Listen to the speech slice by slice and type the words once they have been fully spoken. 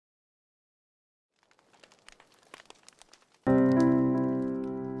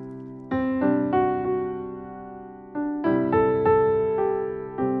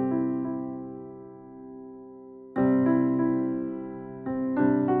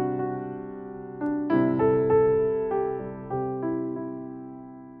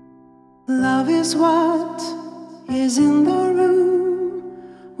is what is in the room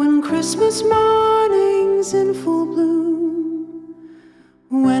when Christmas morning's in full bloom.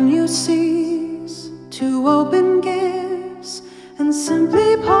 When you cease to open gifts and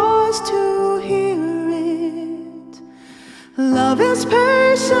simply pause to hear it. Love is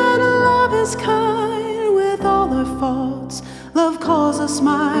patient, love is kind. With all our faults, love calls us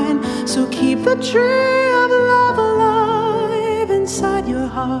mine. So keep the tree of love alive inside your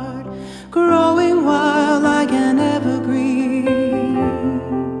heart, growing wild like an evergreen.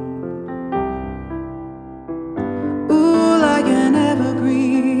 Ooh, like an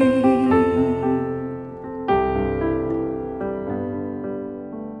evergreen.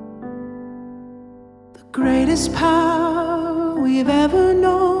 The greatest power we've ever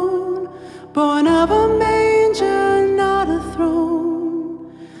known, born of a manger, not a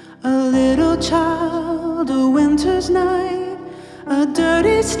throne. A little child, a winter's night, a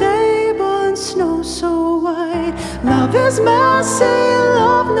dirty stable and snow so white. Love is messy,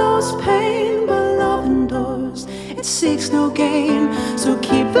 love knows pain, but love endures, it seeks no gain. So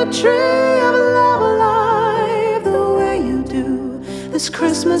keep the tree of love alive the way you do this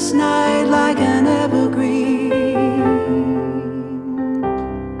Christmas night, like an evergreen.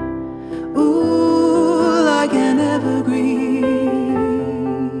 Ooh, like an evergreen.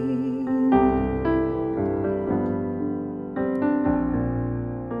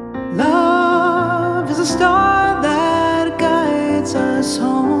 Love is a star that guides us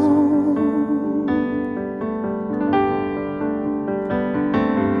home.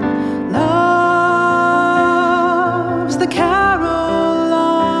 Love's the carol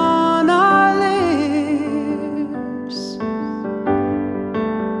on our lips.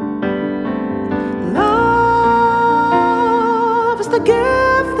 Love is the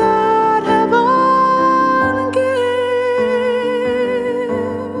gift that heaven gives.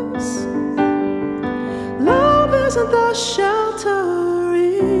 Love isn't the shelter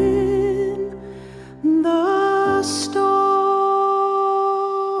in the storm.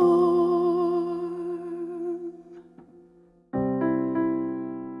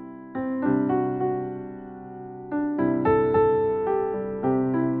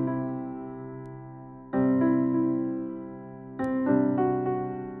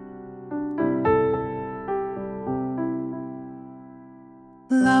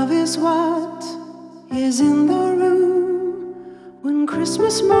 Love is what is in the room when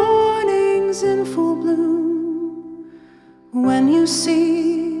Christmas morning's in full bloom. When you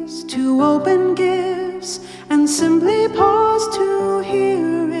cease to open gifts and simply pause to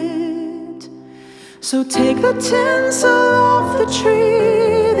hear it. So take the tinsel off the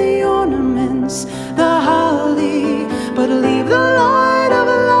tree, the ornaments, the holly, but leave the light of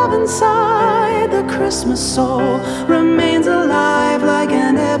love inside. The Christmas soul remains alive like an